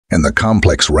In the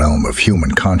complex realm of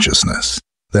human consciousness,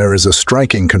 there is a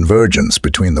striking convergence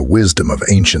between the wisdom of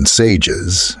ancient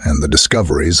sages and the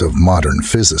discoveries of modern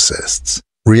physicists.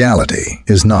 Reality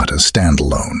is not a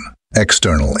standalone,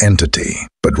 external entity,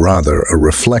 but rather a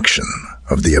reflection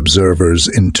of the observer's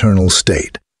internal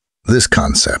state. This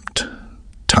concept,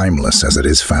 timeless as it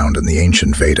is found in the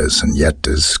ancient Vedas and yet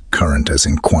as current as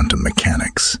in quantum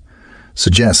mechanics,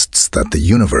 suggests that the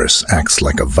universe acts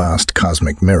like a vast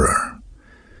cosmic mirror.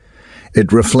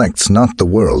 It reflects not the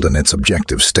world in its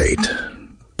objective state,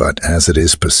 but as it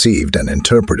is perceived and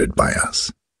interpreted by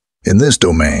us. In this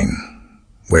domain,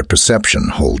 where perception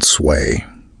holds sway,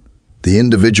 the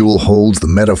individual holds the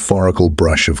metaphorical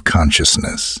brush of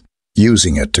consciousness,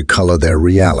 using it to color their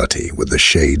reality with the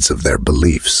shades of their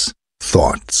beliefs,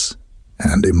 thoughts,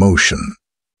 and emotion.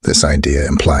 This idea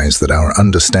implies that our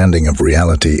understanding of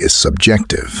reality is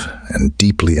subjective and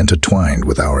deeply intertwined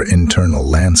with our internal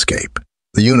landscape.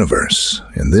 The universe,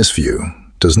 in this view,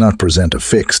 does not present a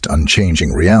fixed,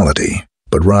 unchanging reality,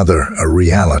 but rather a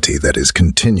reality that is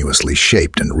continuously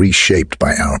shaped and reshaped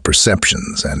by our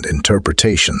perceptions and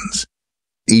interpretations.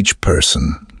 Each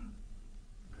person,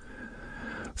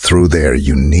 through their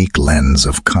unique lens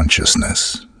of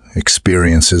consciousness,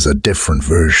 experiences a different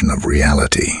version of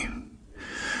reality,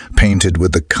 painted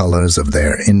with the colors of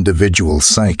their individual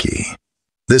psyche.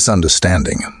 This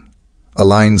understanding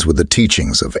aligns with the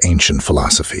teachings of ancient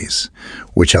philosophies,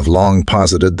 which have long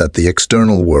posited that the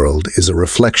external world is a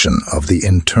reflection of the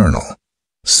internal.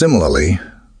 Similarly,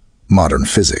 modern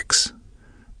physics,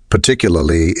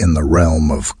 particularly in the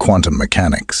realm of quantum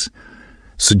mechanics,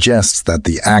 suggests that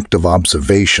the act of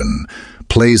observation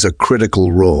plays a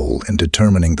critical role in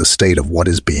determining the state of what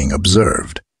is being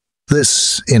observed.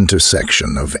 This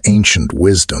intersection of ancient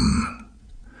wisdom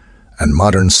and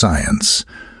modern science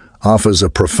offers a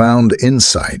profound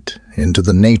insight into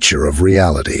the nature of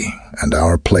reality and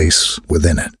our place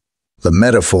within it. The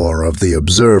metaphor of the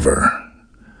observer,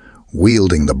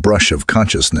 wielding the brush of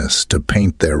consciousness to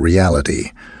paint their reality,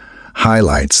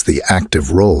 highlights the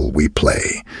active role we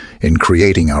play in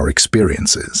creating our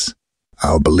experiences.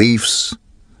 Our beliefs,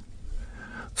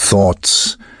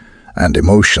 thoughts, and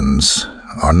emotions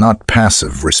are not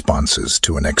passive responses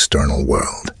to an external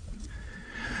world.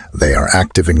 They are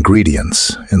active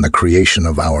ingredients in the creation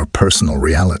of our personal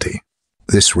reality.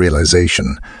 This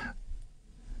realization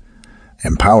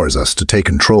empowers us to take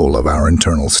control of our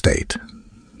internal state,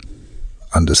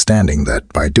 understanding that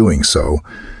by doing so,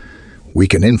 we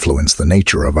can influence the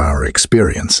nature of our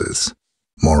experiences.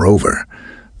 Moreover,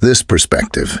 this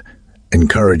perspective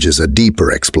encourages a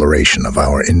deeper exploration of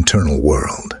our internal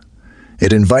world.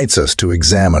 It invites us to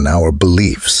examine our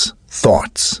beliefs,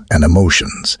 thoughts, and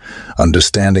emotions,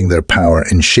 understanding their power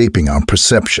in shaping our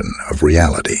perception of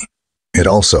reality. It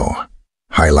also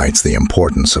highlights the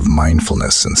importance of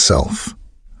mindfulness and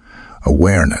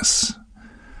self-awareness,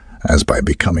 as by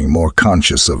becoming more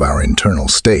conscious of our internal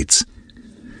states,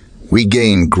 we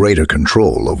gain greater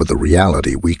control over the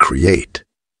reality we create.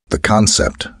 The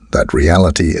concept that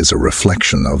reality is a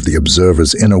reflection of the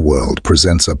observer's inner world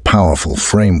presents a powerful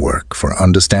framework for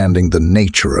understanding the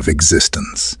nature of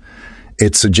existence.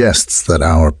 It suggests that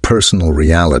our personal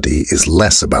reality is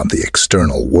less about the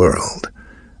external world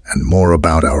and more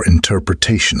about our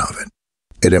interpretation of it.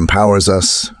 It empowers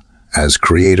us as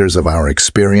creators of our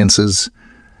experiences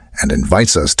and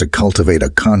invites us to cultivate a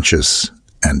conscious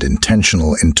and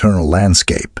intentional internal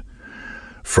landscape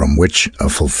from which a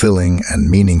fulfilling and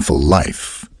meaningful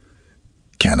life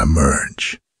can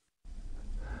emerge.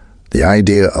 The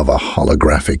idea of a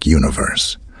holographic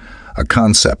universe, a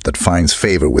concept that finds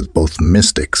favor with both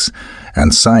mystics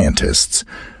and scientists,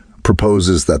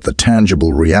 proposes that the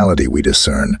tangible reality we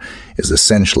discern is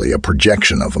essentially a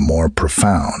projection of a more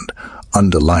profound,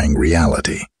 underlying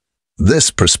reality. This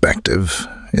perspective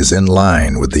is in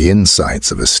line with the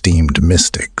insights of esteemed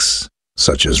mystics,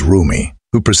 such as Rumi,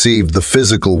 who perceived the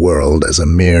physical world as a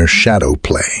mere shadow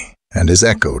play, and is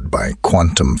echoed by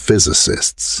quantum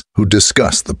physicists who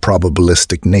discuss the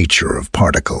probabilistic nature of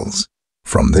particles.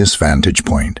 From this vantage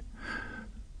point,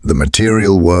 the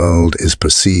material world is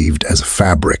perceived as a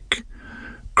fabric,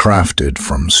 crafted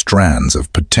from strands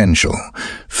of potential,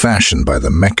 fashioned by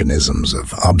the mechanisms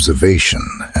of observation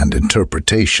and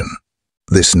interpretation.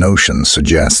 This notion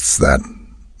suggests that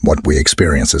what we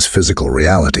experience as physical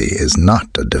reality is not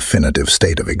a definitive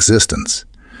state of existence,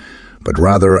 but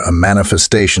rather a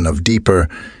manifestation of deeper,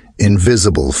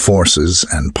 invisible forces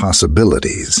and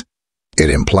possibilities. It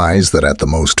implies that at the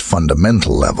most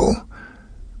fundamental level,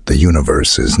 the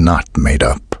universe is not made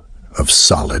up of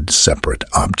solid, separate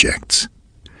objects,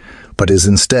 but is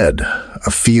instead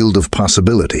a field of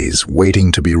possibilities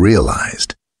waiting to be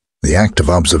realized. The act of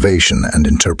observation and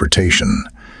interpretation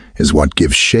is what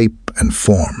gives shape and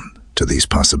form to these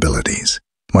possibilities,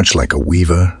 much like a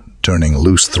weaver turning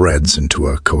loose threads into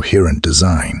a coherent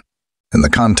design. In the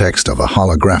context of a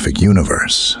holographic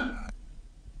universe,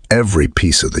 every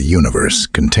piece of the universe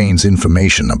contains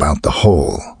information about the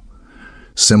whole,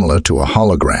 similar to a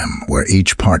hologram where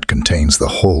each part contains the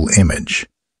whole image.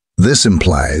 This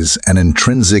implies an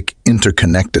intrinsic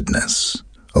interconnectedness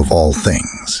of all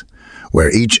things,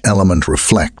 where each element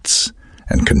reflects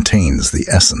and contains the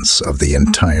essence of the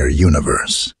entire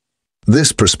universe.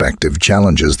 This perspective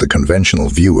challenges the conventional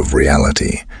view of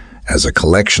reality as a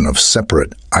collection of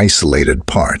separate, isolated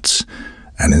parts,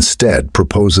 and instead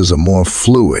proposes a more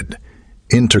fluid,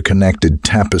 interconnected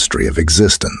tapestry of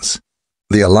existence.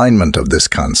 The alignment of this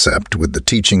concept with the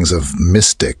teachings of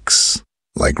mystics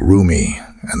like Rumi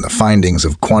and the findings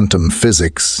of quantum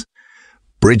physics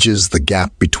bridges the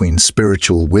gap between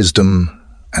spiritual wisdom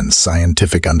and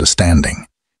scientific understanding.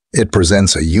 It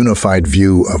presents a unified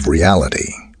view of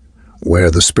reality, where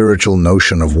the spiritual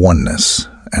notion of oneness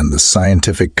and the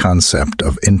scientific concept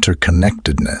of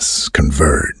interconnectedness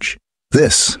converge.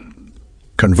 This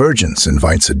convergence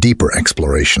invites a deeper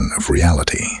exploration of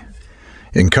reality,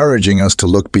 encouraging us to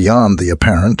look beyond the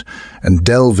apparent and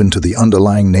delve into the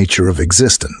underlying nature of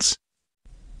existence.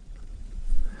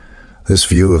 This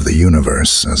view of the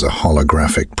universe as a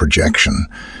holographic projection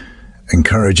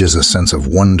encourages a sense of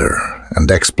wonder and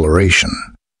exploration.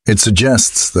 It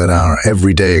suggests that our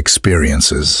everyday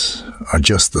experiences are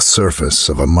just the surface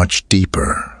of a much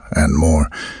deeper and more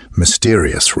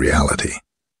mysterious reality.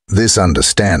 This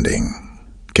understanding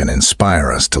can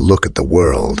inspire us to look at the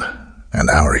world and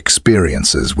our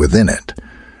experiences within it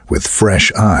with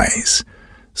fresh eyes,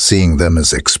 seeing them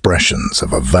as expressions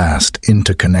of a vast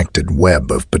interconnected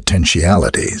web of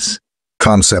potentialities. The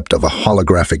concept of a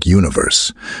holographic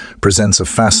universe presents a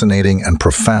fascinating and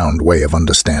profound way of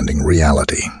understanding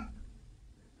reality.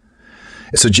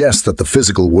 It suggests that the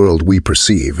physical world we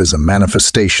perceive is a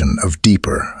manifestation of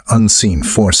deeper, unseen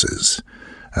forces,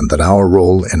 and that our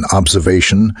role in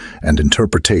observation and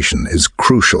interpretation is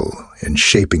crucial in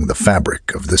shaping the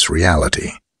fabric of this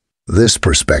reality. This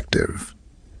perspective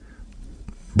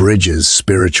bridges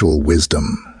spiritual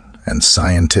wisdom and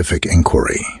scientific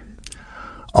inquiry,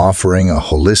 offering a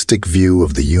holistic view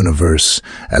of the universe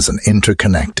as an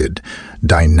interconnected,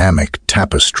 dynamic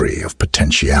tapestry of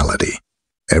potentiality.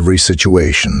 Every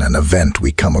situation and event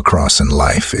we come across in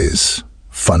life is,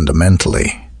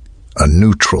 fundamentally, a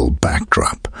neutral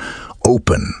backdrop,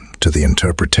 open to the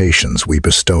interpretations we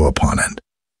bestow upon it.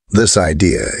 This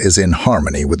idea is in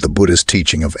harmony with the Buddhist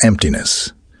teaching of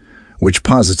emptiness, which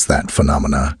posits that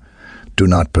phenomena do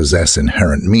not possess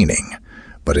inherent meaning,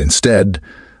 but instead,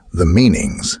 the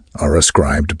meanings are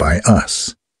ascribed by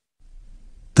us.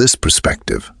 This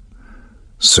perspective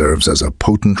serves as a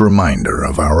potent reminder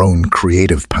of our own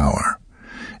creative power,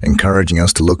 encouraging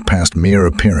us to look past mere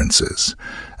appearances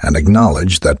and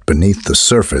acknowledge that beneath the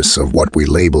surface of what we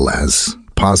label as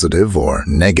positive or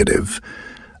negative,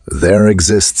 there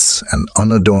exists an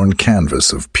unadorned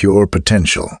canvas of pure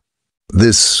potential.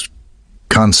 This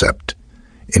concept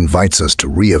invites us to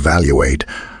reevaluate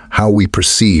how we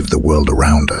perceive the world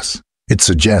around us. It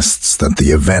suggests that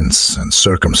the events and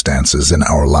circumstances in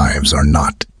our lives are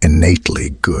not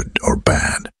innately good or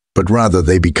bad, but rather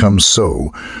they become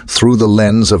so through the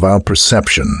lens of our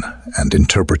perception and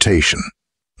interpretation.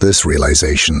 This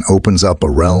realization opens up a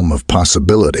realm of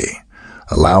possibility,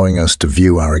 allowing us to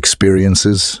view our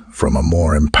experiences from a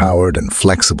more empowered and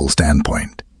flexible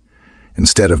standpoint.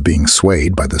 Instead of being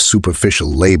swayed by the superficial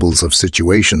labels of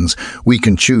situations, we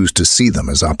can choose to see them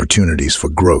as opportunities for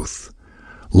growth,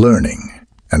 learning,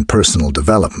 and personal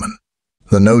development.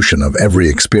 The notion of every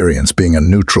experience being a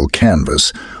neutral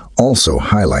canvas also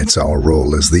highlights our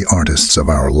role as the artists of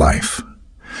our life.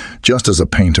 Just as a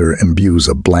painter imbues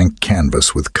a blank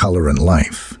canvas with color and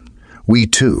life, we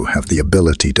too have the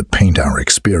ability to paint our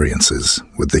experiences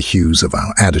with the hues of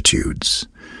our attitudes,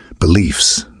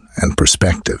 beliefs, and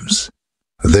perspectives.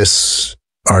 This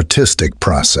artistic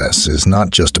process is not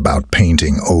just about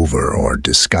painting over or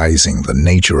disguising the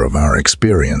nature of our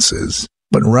experiences,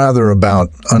 but rather about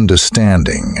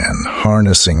understanding and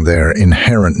harnessing their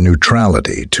inherent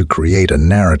neutrality to create a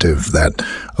narrative that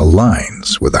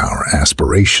aligns with our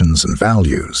aspirations and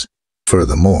values.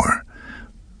 Furthermore,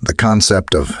 the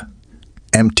concept of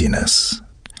emptiness,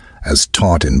 as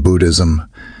taught in Buddhism,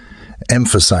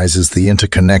 emphasizes the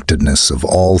interconnectedness of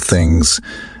all things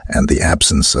and the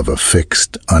absence of a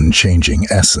fixed, unchanging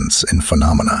essence in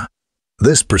phenomena.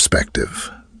 This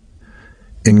perspective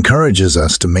encourages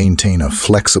us to maintain a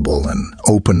flexible and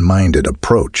open-minded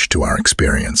approach to our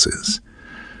experiences,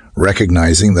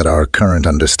 recognizing that our current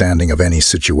understanding of any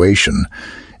situation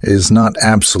is not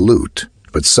absolute,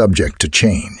 but subject to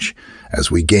change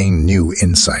as we gain new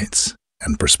insights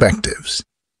and perspectives.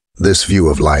 This view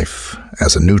of life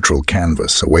as a neutral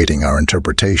canvas awaiting our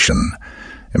interpretation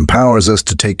empowers us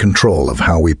to take control of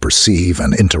how we perceive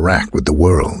and interact with the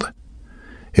world.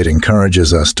 It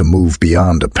encourages us to move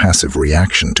beyond a passive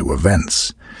reaction to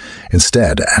events,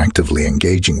 instead actively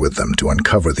engaging with them to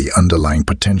uncover the underlying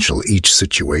potential each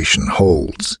situation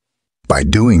holds. By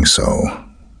doing so,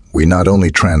 we not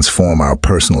only transform our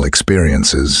personal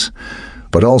experiences,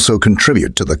 but also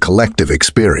contribute to the collective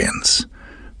experience,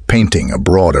 painting a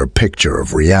broader picture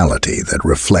of reality that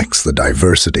reflects the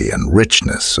diversity and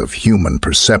richness of human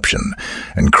perception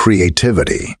and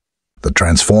creativity. The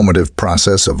transformative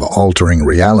process of altering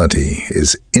reality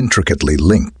is intricately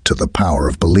linked to the power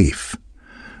of belief.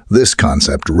 This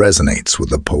concept resonates with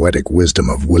the poetic wisdom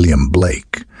of William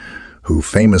Blake, who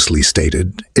famously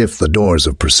stated, "If the doors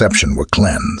of perception were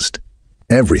cleansed,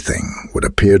 everything would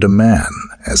appear to man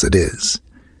as it is,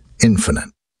 infinite."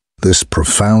 This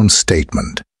profound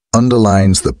statement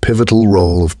underlines the pivotal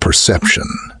role of perception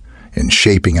in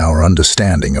shaping our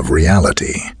understanding of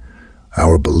reality.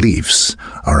 Our beliefs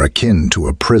are akin to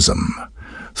a prism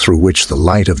through which the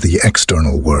light of the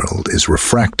external world is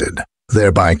refracted,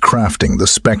 thereby crafting the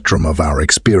spectrum of our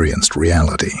experienced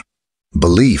reality.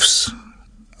 Beliefs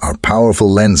are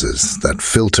powerful lenses that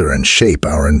filter and shape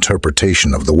our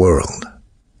interpretation of the world.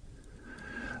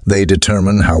 They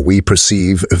determine how we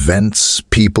perceive events,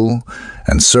 people,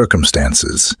 and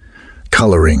circumstances,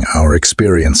 coloring our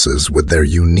experiences with their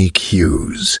unique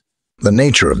hues. The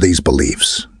nature of these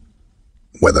beliefs,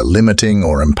 whether limiting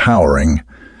or empowering,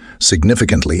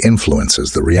 significantly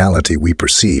influences the reality we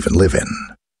perceive and live in.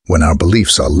 When our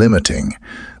beliefs are limiting,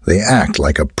 they act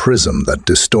like a prism that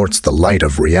distorts the light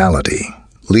of reality,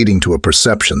 leading to a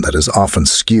perception that is often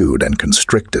skewed and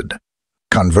constricted.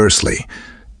 Conversely,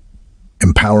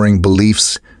 empowering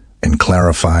beliefs can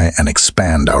clarify and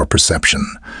expand our perception,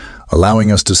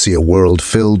 allowing us to see a world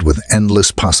filled with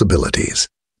endless possibilities.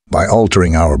 By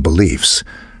altering our beliefs,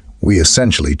 we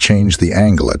essentially change the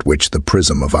angle at which the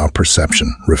prism of our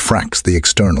perception refracts the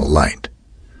external light.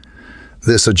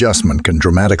 This adjustment can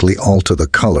dramatically alter the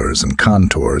colors and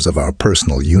contours of our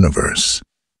personal universe.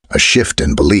 A shift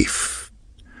in belief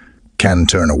can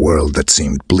turn a world that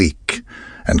seemed bleak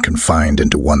and confined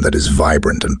into one that is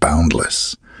vibrant and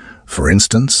boundless. For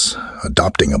instance,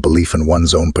 adopting a belief in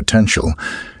one's own potential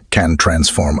can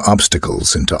transform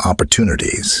obstacles into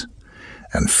opportunities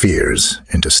and fears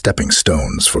into stepping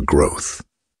stones for growth.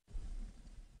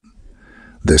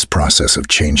 This process of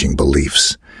changing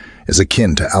beliefs is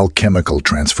akin to alchemical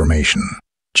transformation.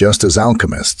 Just as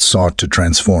alchemists sought to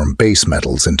transform base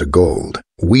metals into gold,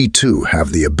 we too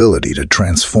have the ability to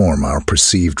transform our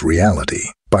perceived reality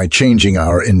by changing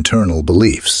our internal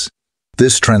beliefs.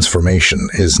 This transformation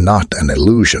is not an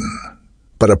illusion,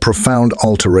 but a profound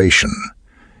alteration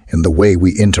in the way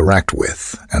we interact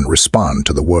with and respond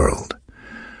to the world.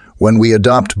 When we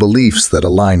adopt beliefs that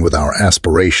align with our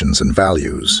aspirations and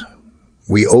values,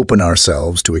 we open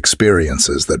ourselves to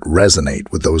experiences that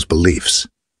resonate with those beliefs.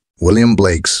 William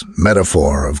Blake's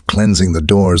metaphor of cleansing the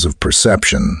doors of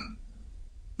perception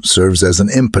serves as an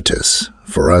impetus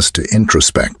for us to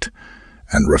introspect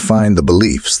and refine the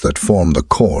beliefs that form the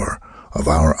core of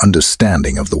our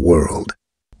understanding of the world.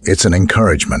 It's an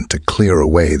encouragement to clear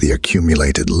away the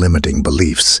accumulated limiting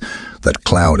beliefs that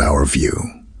cloud our view,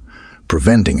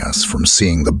 preventing us from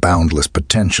seeing the boundless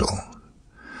potential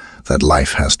that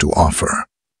life has to offer.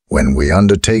 When we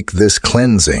undertake this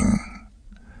cleansing,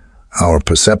 our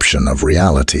perception of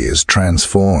reality is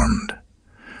transformed,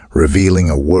 revealing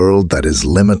a world that is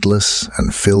limitless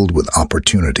and filled with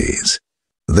opportunities.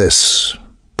 This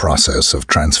process of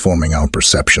transforming our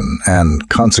perception and,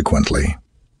 consequently,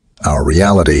 our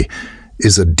reality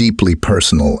is a deeply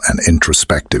personal and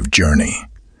introspective journey.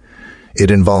 It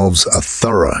involves a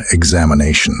thorough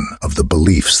examination of the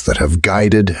beliefs that have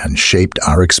guided and shaped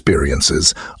our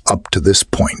experiences up to this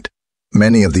point.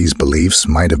 Many of these beliefs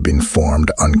might have been formed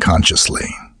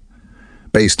unconsciously,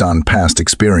 based on past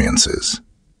experiences,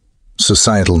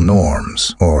 societal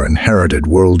norms, or inherited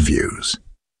worldviews.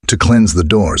 To cleanse the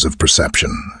doors of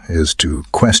perception is to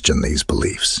question these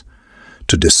beliefs,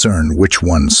 to discern which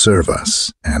ones serve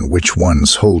us and which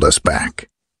ones hold us back.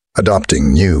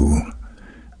 Adopting new,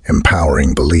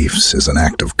 empowering beliefs is an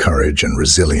act of courage and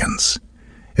resilience.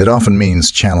 It often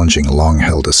means challenging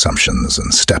long-held assumptions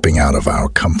and stepping out of our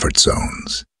comfort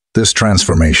zones. This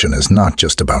transformation is not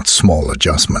just about small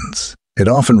adjustments. It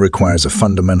often requires a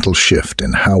fundamental shift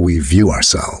in how we view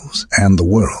ourselves and the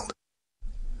world.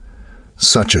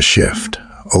 Such a shift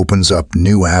opens up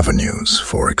new avenues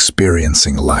for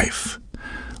experiencing life,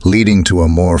 leading to a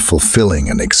more fulfilling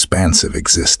and expansive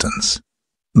existence.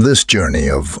 This journey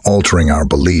of altering our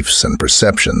beliefs and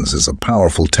perceptions is a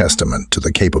powerful testament to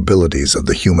the capabilities of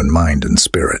the human mind and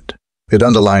spirit. It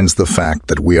underlines the fact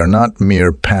that we are not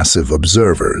mere passive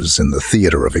observers in the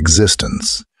theater of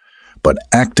existence, but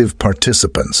active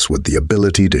participants with the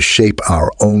ability to shape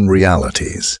our own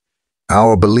realities.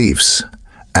 Our beliefs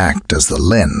act as the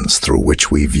lens through which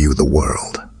we view the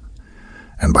world.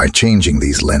 And by changing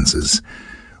these lenses,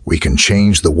 we can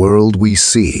change the world we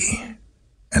see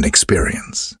and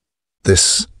experience.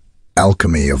 This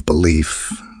alchemy of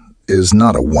belief is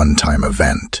not a one-time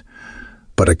event,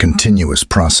 but a continuous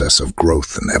process of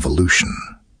growth and evolution.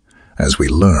 As we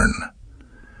learn,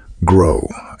 grow,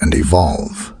 and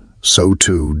evolve, so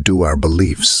too do our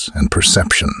beliefs and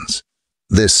perceptions.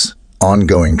 This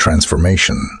ongoing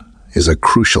transformation is a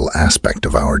crucial aspect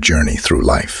of our journey through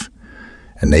life,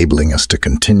 enabling us to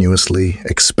continuously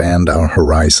expand our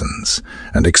horizons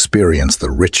and experience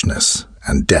the richness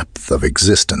and depth of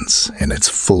existence in its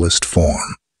fullest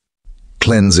form.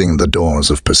 Cleansing the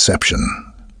doors of perception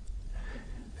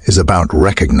is about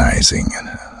recognizing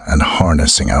and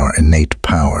harnessing our innate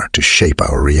power to shape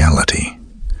our reality.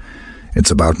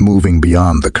 It's about moving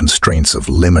beyond the constraints of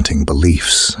limiting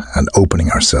beliefs and opening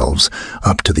ourselves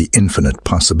up to the infinite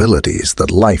possibilities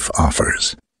that life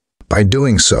offers. By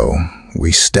doing so,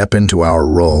 we step into our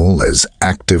role as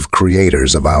active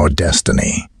creators of our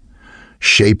destiny,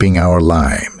 shaping our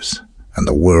lives and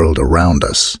the world around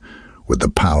us with the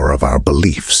power of our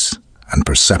beliefs and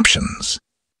perceptions.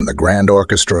 In the grand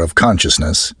orchestra of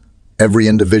consciousness, every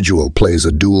individual plays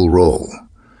a dual role,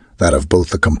 that of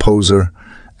both the composer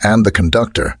and the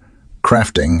conductor,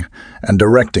 crafting and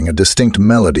directing a distinct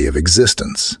melody of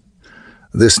existence.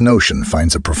 This notion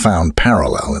finds a profound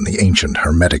parallel in the ancient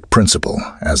Hermetic principle,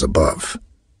 as above,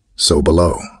 so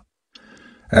below.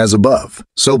 As above,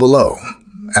 so below,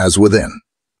 as within.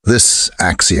 This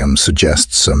axiom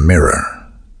suggests a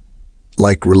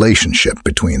mirror-like relationship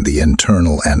between the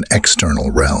internal and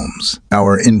external realms.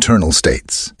 Our internal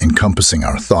states, encompassing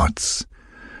our thoughts,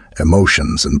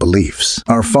 emotions, and beliefs,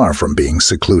 are far from being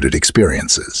secluded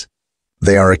experiences.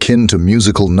 They are akin to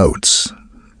musical notes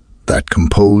that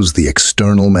compose the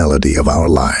external melody of our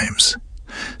lives,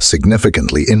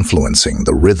 significantly influencing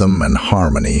the rhythm and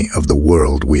harmony of the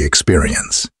world we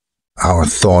experience. Our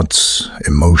thoughts,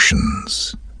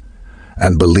 emotions,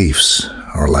 and beliefs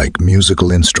are like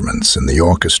musical instruments in the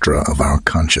orchestra of our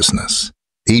consciousness.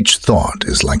 Each thought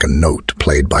is like a note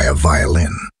played by a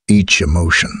violin, each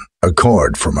emotion a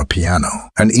chord from a piano,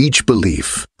 and each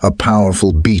belief a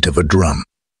powerful beat of a drum.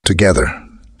 Together,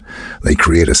 they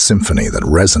create a symphony that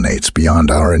resonates beyond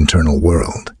our internal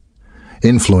world,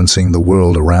 influencing the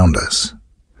world around us.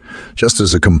 Just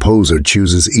as a composer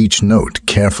chooses each note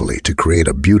carefully to create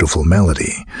a beautiful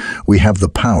melody, we have the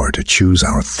power to choose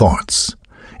our thoughts,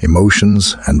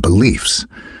 emotions, and beliefs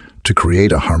to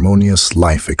create a harmonious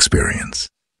life experience.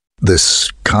 This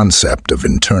concept of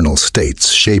internal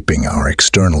states shaping our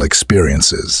external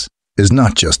experiences is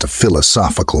not just a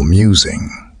philosophical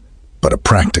musing, but a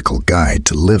practical guide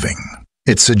to living.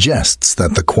 It suggests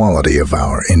that the quality of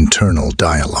our internal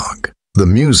dialogue, the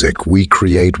music we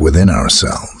create within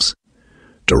ourselves,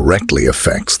 directly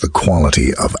affects the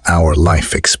quality of our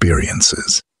life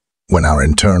experiences. When our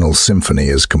internal symphony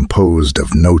is composed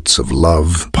of notes of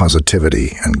love,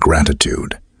 positivity, and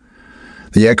gratitude,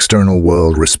 the external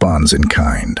world responds in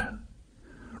kind,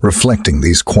 reflecting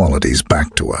these qualities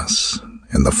back to us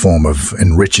in the form of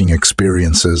enriching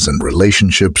experiences and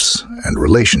relationships.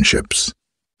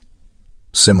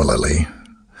 Similarly,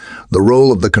 the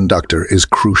role of the conductor is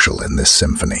crucial in this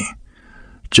symphony.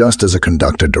 Just as a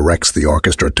conductor directs the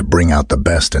orchestra to bring out the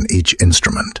best in each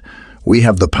instrument, we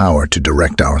have the power to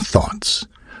direct our thoughts,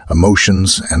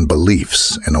 emotions, and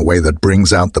beliefs in a way that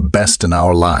brings out the best in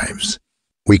our lives.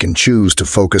 We can choose to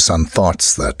focus on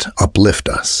thoughts that uplift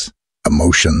us,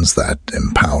 emotions that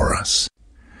empower us,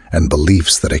 and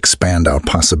beliefs that expand our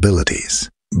possibilities.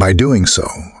 By doing so,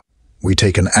 we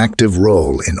take an active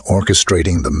role in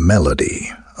orchestrating the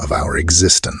melody of our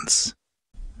existence.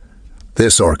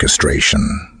 This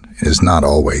orchestration is not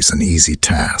always an easy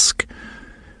task.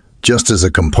 Just as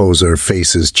a composer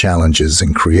faces challenges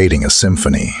in creating a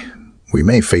symphony, we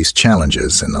may face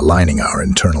challenges in aligning our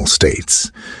internal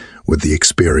states with the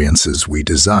experiences we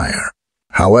desire.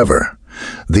 However,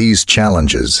 these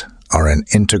challenges are an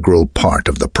integral part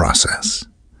of the process.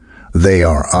 They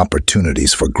are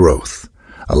opportunities for growth,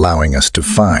 allowing us to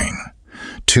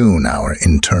fine-tune our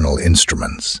internal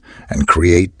instruments and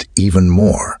create even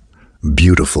more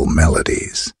beautiful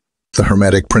melodies. The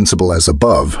Hermetic principle: as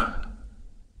above,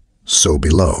 so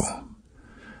below.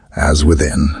 As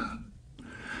within,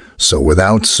 so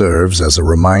without, serves as a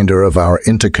reminder of our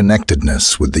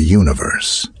interconnectedness with the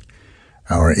universe.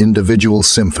 Our individual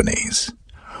symphonies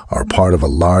are part of a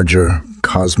larger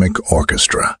cosmic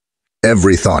orchestra.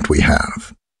 Every thought we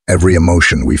have, every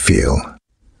emotion we feel,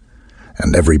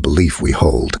 and every belief we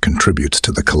hold contributes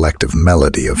to the collective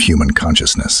melody of human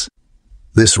consciousness.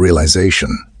 This realization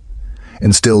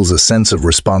instills a sense of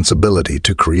responsibility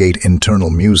to create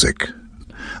internal music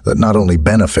that not only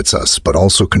benefits us but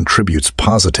also contributes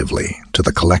positively to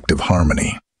the collective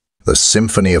harmony. The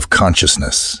symphony of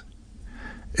consciousness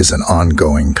is an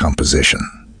ongoing composition.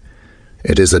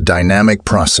 It is a dynamic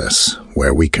process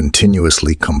where we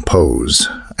continuously compose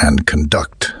and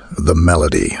conduct the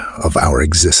melody of our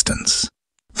existence.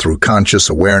 Through conscious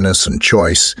awareness and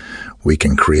choice, we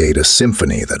can create a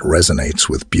symphony that resonates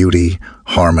with beauty,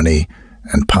 harmony,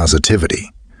 and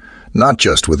positivity, not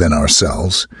just within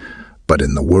ourselves, but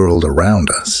in the world around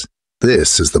us.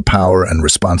 This is the power and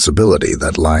responsibility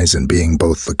that lies in being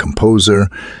both the composer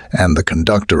and the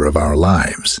conductor of our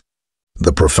lives.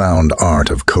 The profound art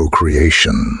of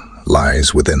co-creation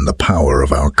lies within the power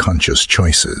of our conscious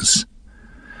choices.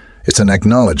 It's an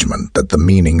acknowledgement that the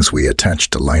meanings we attach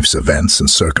to life's events and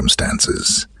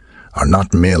circumstances are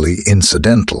not merely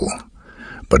incidental,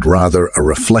 but rather a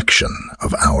reflection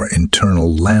of our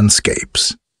internal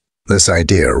landscapes. This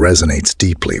idea resonates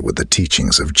deeply with the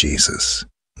teachings of Jesus,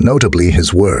 notably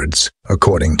his words,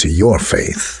 "According to your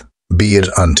faith, be it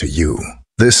unto you."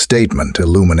 This statement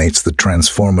illuminates the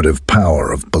transformative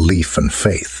power of belief and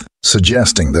faith,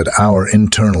 suggesting that our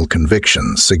internal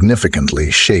convictions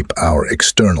significantly shape our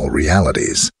external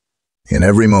realities. In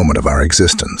every moment of our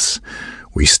existence,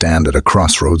 we stand at a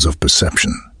crossroads of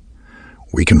perception.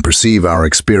 We can perceive our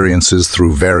experiences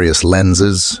through various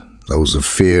lenses, those of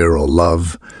fear or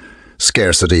love,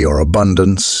 scarcity or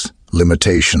abundance,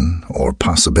 limitation or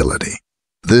possibility.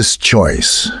 This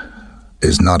choice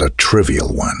is not a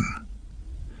trivial one.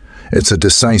 It's a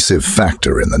decisive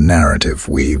factor in the narrative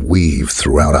we weave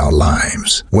throughout our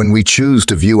lives. When we choose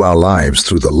to view our lives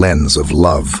through the lens of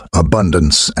love,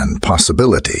 abundance, and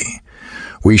possibility,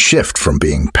 we shift from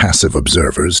being passive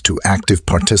observers to active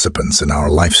participants in our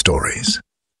life stories.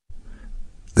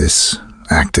 This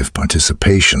active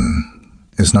participation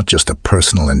is not just a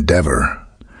personal endeavor,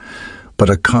 but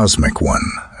a cosmic one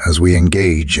as we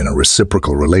engage in a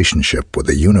reciprocal relationship with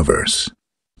the universe.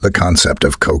 The concept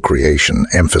of co-creation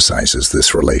emphasizes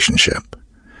this relationship.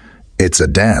 It's a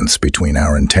dance between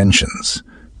our intentions,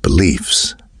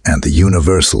 beliefs, and the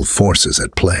universal forces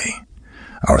at play.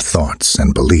 Our thoughts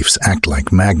and beliefs act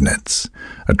like magnets,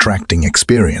 attracting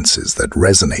experiences that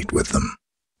resonate with them.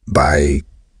 By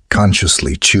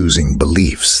consciously choosing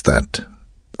beliefs that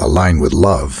align with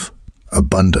love,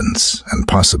 abundance, and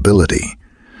possibility,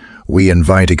 we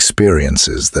invite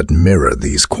experiences that mirror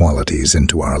these qualities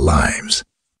into our lives.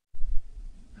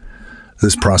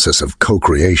 This process of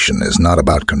co-creation is not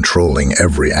about controlling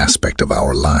every aspect of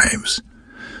our lives.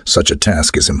 Such a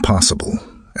task is impossible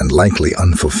and likely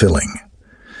unfulfilling.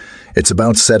 It's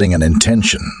about setting an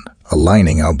intention,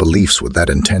 aligning our beliefs with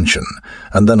that intention,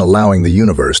 and then allowing the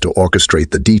universe to orchestrate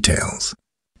the details.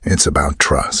 It's about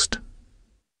trust.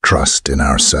 Trust in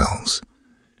ourselves,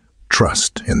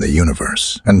 trust in the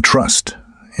universe, and trust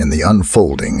in the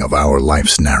unfolding of our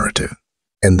life's narrative.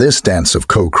 In this dance of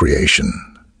co-creation,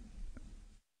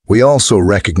 we also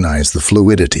recognize the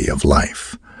fluidity of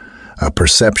life. Our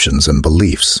perceptions and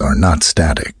beliefs are not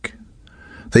static.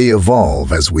 They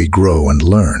evolve as we grow and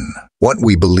learn. What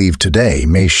we believe today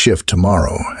may shift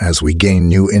tomorrow as we gain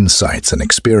new insights and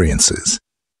experiences.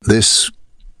 This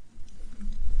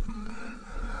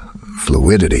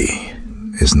fluidity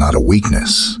is not a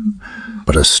weakness,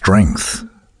 but a strength,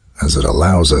 as it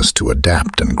allows us to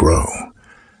adapt and grow.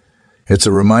 It's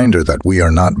a reminder that we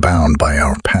are not bound by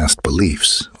our past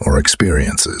beliefs or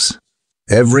experiences.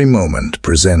 Every moment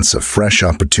presents a fresh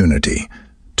opportunity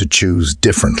to choose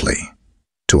differently,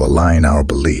 to align our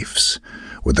beliefs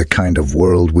with the kind of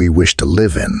world we wish to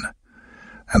live in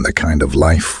and the kind of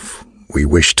life we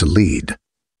wish to lead.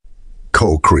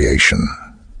 Co-creation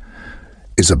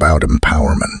is about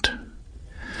empowerment.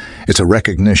 It's a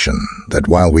recognition that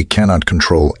while we cannot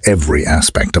control every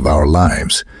aspect of our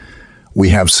lives, we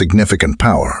have significant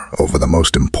power over the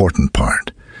most important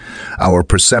part, our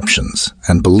perceptions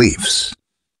and beliefs.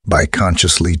 By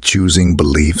consciously choosing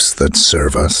beliefs that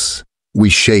serve us, we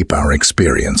shape our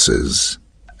experiences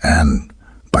and,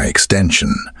 by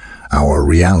extension, our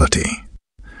reality.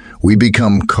 We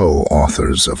become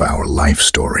co-authors of our life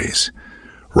stories,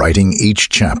 writing each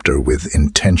chapter with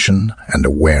intention and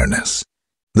awareness.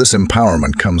 This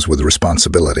empowerment comes with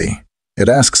responsibility. It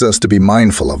asks us to be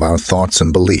mindful of our thoughts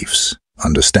and beliefs,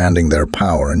 understanding their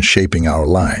power in shaping our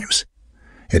lives.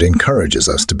 It encourages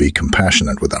us to be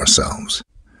compassionate with ourselves,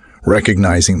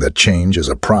 recognizing that change is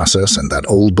a process and that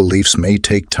old beliefs may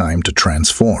take time to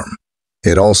transform.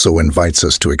 It also invites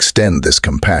us to extend this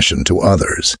compassion to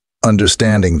others,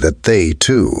 understanding that they,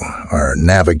 too, are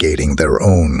navigating their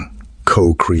own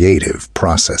co-creative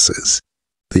processes.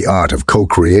 The art of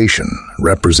co-creation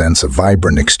represents a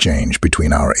vibrant exchange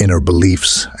between our inner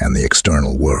beliefs and the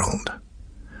external world.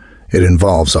 It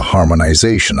involves a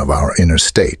harmonization of our inner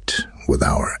state with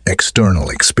our external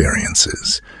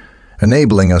experiences,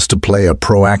 enabling us to play a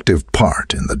proactive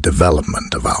part in the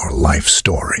development of our life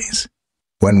stories.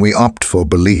 When we opt for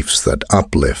beliefs that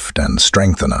uplift and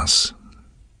strengthen us,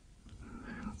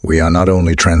 we are not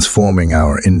only transforming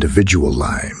our individual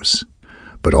lives,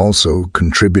 but also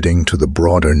contributing to the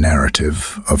broader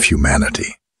narrative of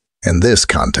humanity. In this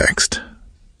context,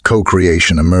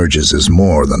 co-creation emerges as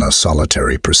more than a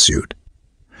solitary pursuit.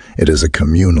 It is a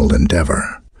communal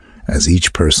endeavor, as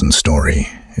each person's story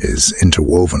is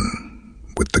interwoven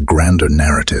with the grander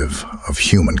narrative of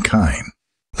humankind.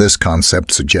 This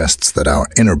concept suggests that our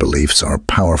inner beliefs are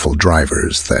powerful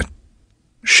drivers that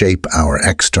shape our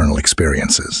external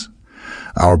experiences.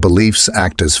 Our beliefs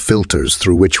act as filters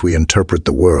through which we interpret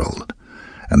the world,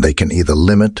 and they can either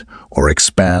limit or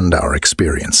expand our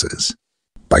experiences.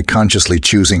 By consciously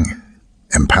choosing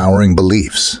empowering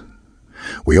beliefs,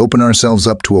 we open ourselves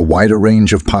up to a wider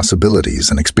range of possibilities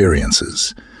and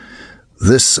experiences.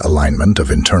 This alignment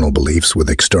of internal beliefs with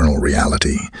external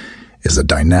reality is a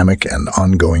dynamic and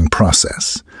ongoing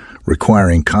process,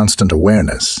 requiring constant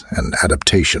awareness and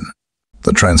adaptation.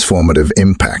 The transformative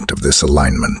impact of this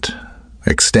alignment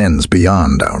extends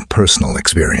beyond our personal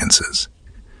experiences.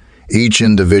 Each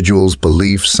individual's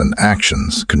beliefs and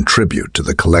actions contribute to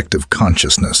the collective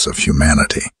consciousness of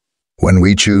humanity. When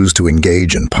we choose to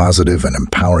engage in positive and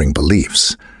empowering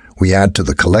beliefs, we add to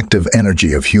the collective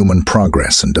energy of human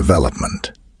progress and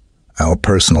development. Our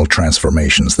personal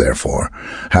transformations, therefore,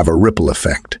 have a ripple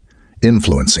effect,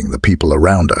 influencing the people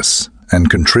around us and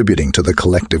contributing to the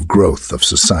collective growth of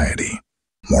society.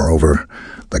 Moreover,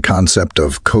 the concept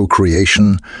of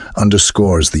co-creation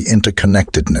underscores the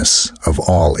interconnectedness of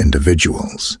all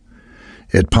individuals.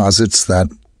 It posits that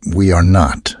we are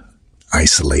not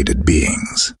isolated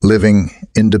beings, living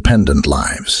independent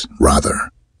lives. Rather,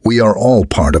 we are all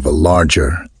part of a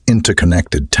larger,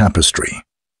 interconnected tapestry.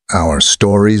 Our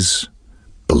stories,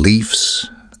 beliefs,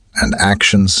 and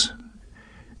actions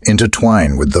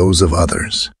intertwine with those of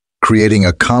others, creating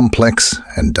a complex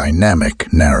and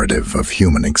dynamic narrative of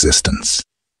human existence.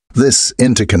 This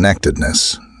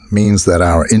interconnectedness means that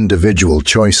our individual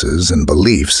choices and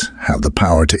beliefs have the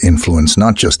power to influence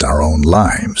not just our own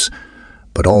lives,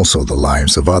 but also the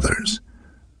lives of others.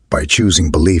 By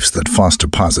choosing beliefs that foster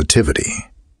positivity,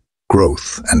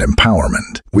 growth, and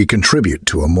empowerment, we contribute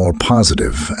to a more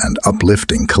positive and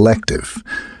uplifting collective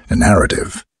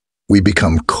narrative. We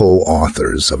become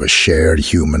co-authors of a shared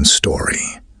human story,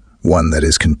 one that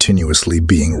is continuously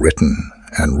being written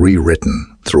and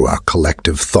rewritten through our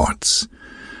collective thoughts,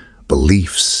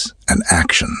 beliefs, and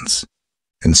actions.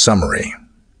 In summary,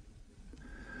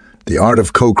 the art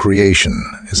of co-creation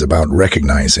is about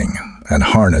recognizing and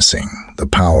harnessing the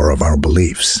power of our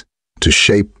beliefs to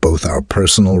shape both our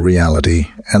personal reality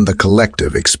and the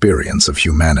collective experience of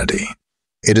humanity.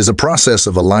 It is a process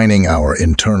of aligning our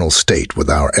internal state with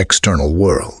our external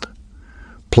world,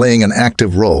 playing an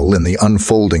active role in the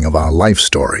unfolding of our life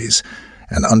stories,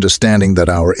 and understanding that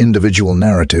our individual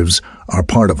narratives are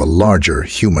part of a larger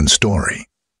human story.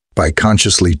 By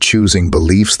consciously choosing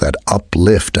beliefs that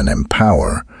uplift and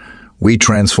empower, we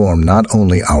transform not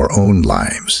only our own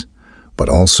lives, but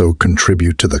also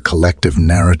contribute to the collective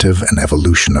narrative and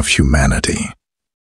evolution of humanity.